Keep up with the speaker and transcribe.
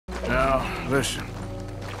Now, listen.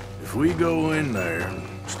 If we go in there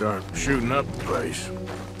and start shooting up the place,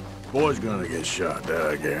 boy's gonna get shot, that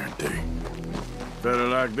I guarantee. Fella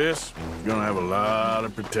like this, gonna have a lot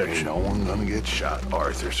of protection. Ain't no one gonna get shot,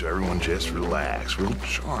 Arthur, so everyone just relax. We'll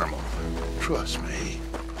charm them. Trust me.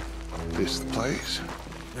 This the place?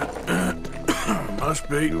 Must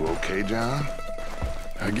be. You okay, John?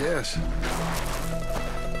 I guess.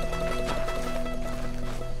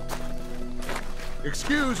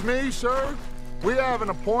 Excuse me, sir. We have an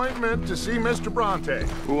appointment to see Mr. Bronte.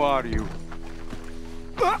 Who are you?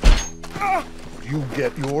 You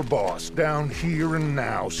get your boss down here and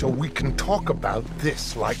now so we can talk about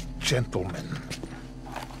this like gentlemen.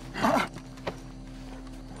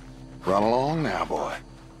 Run along now, boy.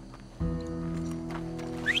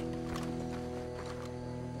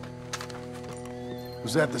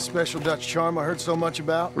 Was that the special Dutch charm I heard so much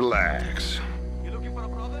about? Relax. You looking for a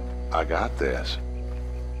problem? I got this.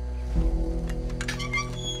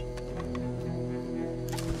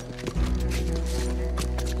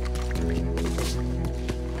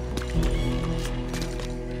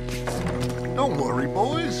 Don't worry,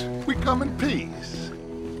 boys. We come in peace.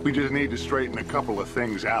 We just need to straighten a couple of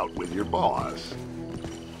things out with your boss.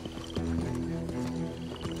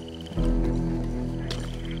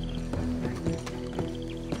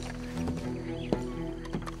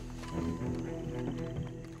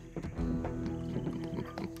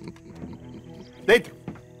 Dentro.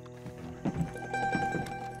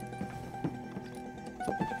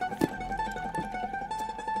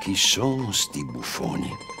 Chi sono sti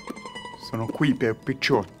buffoni? Sono qui per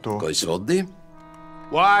Picciotto. Coi soldi?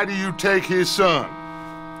 Why do you take his son?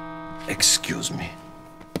 Excuse me.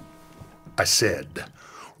 I said,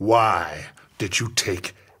 why did you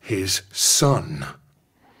take his son?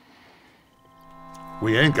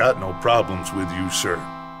 We ain't got no problems with you, sir.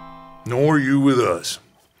 Nor you with us.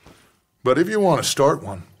 But if you want to start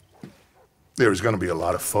one, there's gonna be a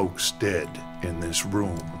lot of folks dead in this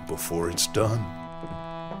room before it's done.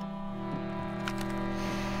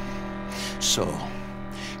 So,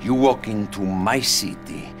 you walk into my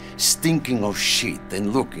city, stinking of shit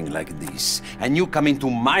and looking like this, and you come into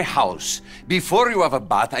my house before you have a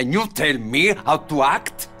bath and you tell me how to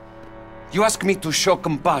act? You ask me to show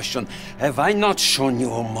compassion. Have I not shown you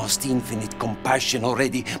almost infinite compassion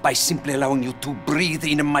already by simply allowing you to breathe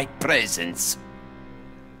in my presence?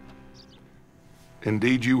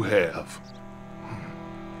 Indeed you have.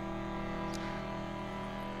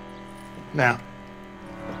 Now,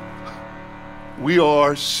 we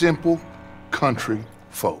are simple country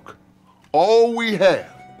folk. All we have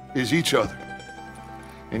is each other.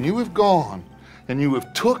 And you have gone and you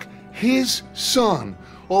have took his son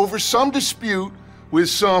over some dispute with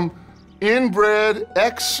some inbred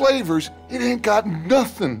ex-slavers. It ain't got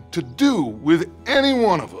nothing to do with any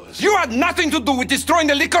one of us. You had nothing to do with destroying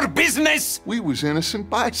the liquor business! We was innocent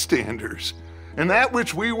bystanders. And that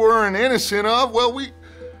which we weren't innocent of, well,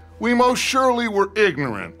 we most surely were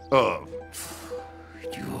ignorant of.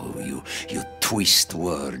 You twist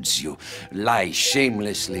words, you lie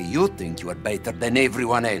shamelessly, you think you are better than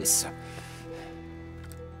everyone else.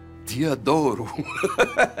 Ti adoro.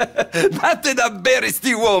 Date da bere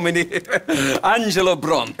sti uomini. Angelo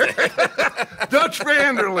Bronte. Dutch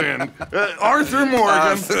Vanderlyn, Arthur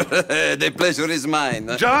Morgan. The pleasure is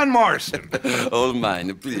mine. John Marston. All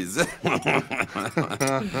mine, please.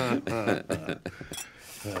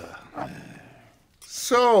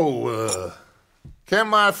 So, can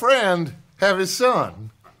my friend have his son?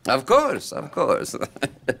 Of course, of course.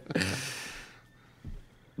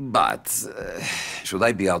 But, should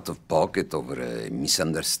I be out of pocket over a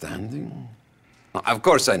misunderstanding? Of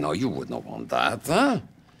course I know you would not want that, huh?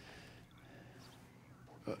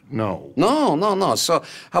 No. No. So,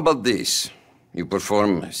 how about this? You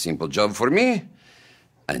perform a simple job for me,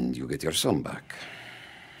 and you get your son back.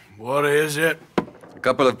 What is it? A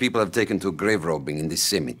couple of people have taken to grave robbing in this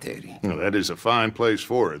cemetery. Well, that is a fine place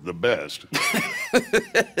for it, the best.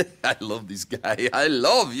 I love this guy. I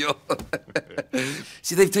love you.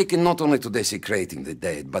 See, they've taken not only to desecrating the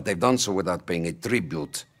dead, but they've done so without paying a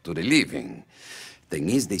tribute to the living. Thing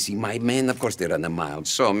is, they see my men, of course they run a mile.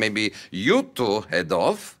 So maybe you two head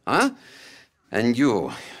off, huh? And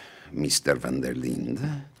you, Mr. van der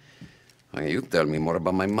Linde, you tell me more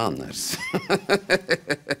about my manners.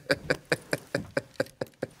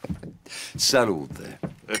 Salute.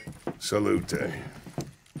 Salute.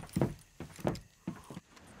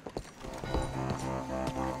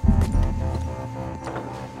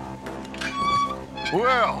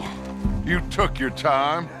 Well, you took your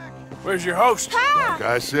time. Where's your host? Like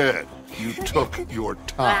I said, you took your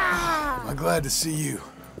time. I'm glad to see you.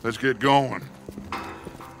 Let's get going.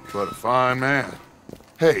 but a fine man.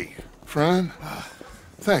 Hey, friend,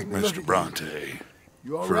 thank Mr. Bronte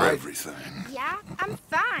You all for right? everything. Yeah, I'm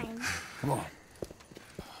fine. Come on.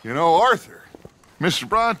 You know, Arthur, Mr.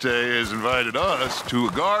 Bronte has invited us to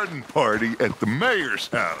a garden party at the mayor's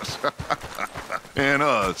house. And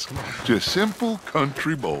us, just simple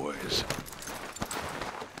country boys.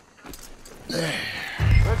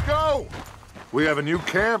 Let's go! We have a new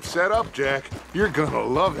camp set up, Jack. You're gonna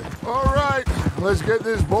love it. All right, let's get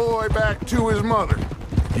this boy back to his mother.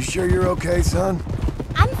 You sure you're okay, son?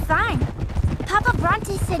 I'm fine. Papa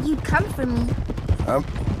Bronte said you'd come for me.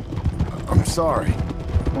 I'm sorry.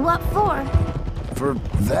 What for? For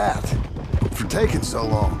that. For taking so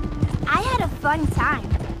long. I had a fun time.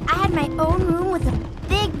 I had my own room with a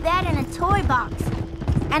big bed and a toy box.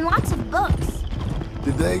 And lots of books.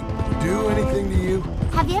 Did they do anything to you?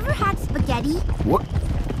 Have you ever had spaghetti?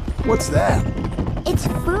 What's that? It's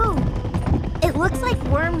food. It looks like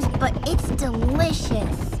worms, but it's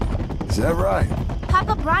delicious. Is that right?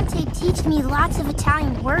 Papa Bronte teach me lots of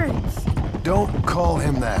Italian words. Don't call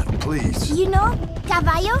him that, please. You know,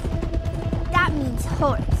 caballo? That means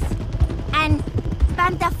horse. And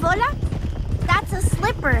pantafola? That's a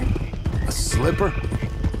slipper. A slipper?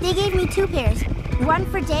 They gave me 2 pairs, one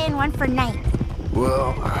for day and one for night.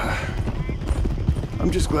 Well,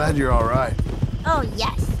 I'm just glad you're all right. Oh,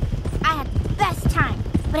 yes. I had the best time,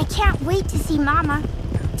 but I can't wait to see Mama.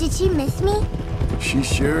 Did she miss me? She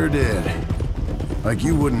sure did. Like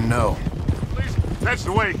you wouldn't know. At least that's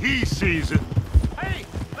the way he sees it. Hey,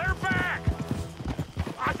 they're back!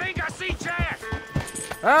 I think I see Jack!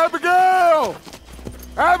 Abigail!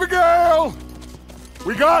 Abigail!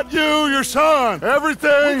 We got you, your son,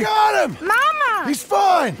 everything! We got him! Mama! He's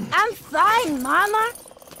fine! I'm fine, Mama.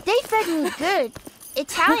 They fed me good.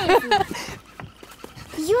 Italian food.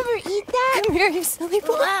 Did you ever eat that? Come here, you silly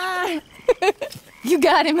boy. You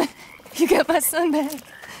got him. You got my son back.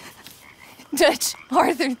 Dutch,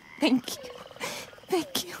 Arthur, thank you.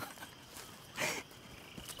 Thank you.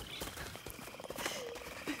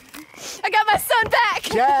 I got my son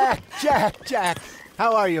back! Jack.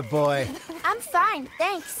 How are you, boy? I'm fine,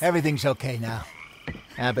 thanks. Everything's okay now.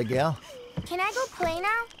 Abigail? Can I go play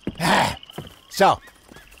now? So,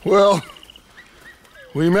 Well,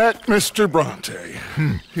 we met Mr. Bronte.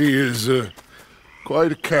 He is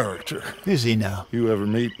quite a character. is he now? You ever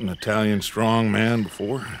meet an Italian strong man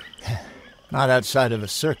before? Not outside of a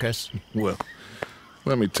circus. Well,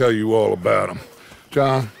 let me tell you all about him.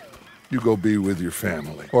 John, you go be with your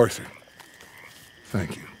family. Arthur,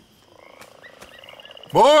 thank you.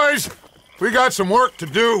 Boys, we got some work to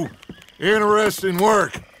do. Interesting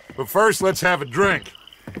work. But first, let's have a drink.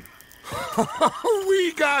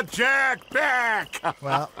 We got Jack back!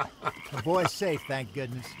 Well, the boy's safe, thank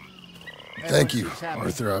goodness. Thank you, Everyone's happy.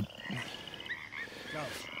 Arthur.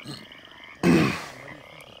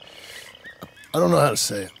 I don't know how to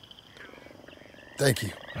say it. Thank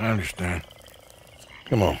you. I understand.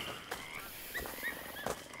 Come on.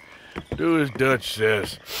 Do as Dutch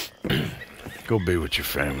says. Go be with your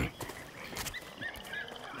family.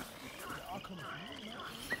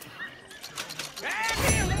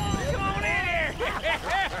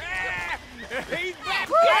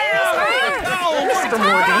 Mr.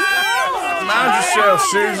 Morgan. Mind yourself,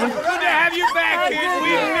 Susan. Good to have you back, kid.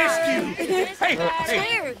 We missed you.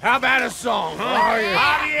 Hey, how about a song, huh?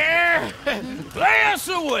 Javier, play us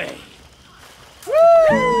away.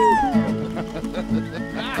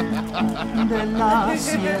 De la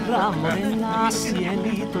sierra morena,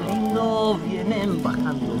 cielito lindo, vienen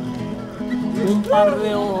bajando un par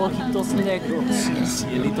de ojitos negros,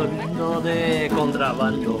 cielito lindo de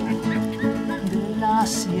contrabando. De la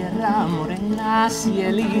sierra morena,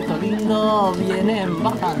 cielito lindo, vienen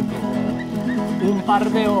bajando un par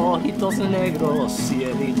de ojitos negros,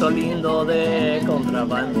 cielito lindo de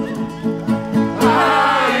contrabando.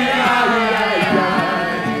 Ay, ay, ay, ay,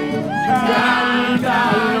 canta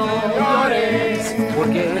y no llores,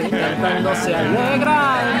 porque cantando se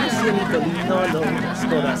alegran, cielito lindo los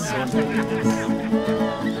corazones.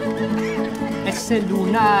 Ese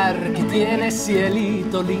lunar que tiene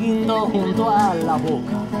cielito lindo junto a la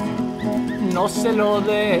boca, no se lo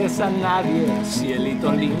des a nadie,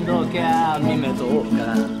 cielito lindo que a mí me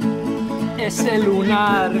toca. Ese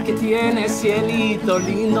lunar que tiene cielito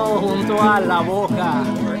lindo junto a la boca,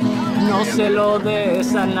 no se lo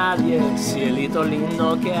des a nadie, cielito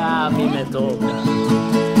lindo que a mí me toca.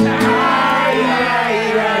 Ay, ay,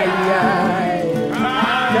 ay, ay,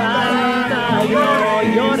 canta y no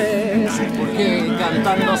llores, porque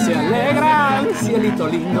cantando se alegran, cielito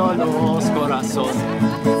lindo los corazones.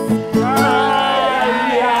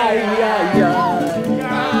 Ay, ay, ay,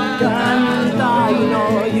 ay, canta y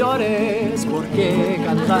no llores.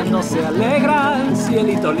 cuando se alegran,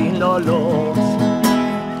 cielito lindo, los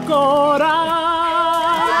corazones.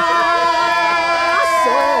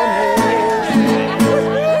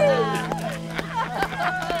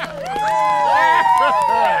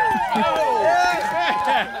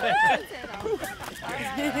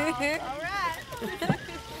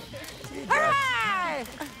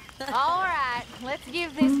 All right, let's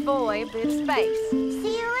give this boy a bit of space.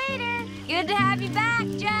 See you later. Good to have you back,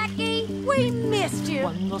 Jackie. We missed you.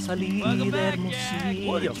 Cuando salí de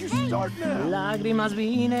Hermosillo, lágrimas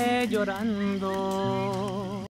vine llorando.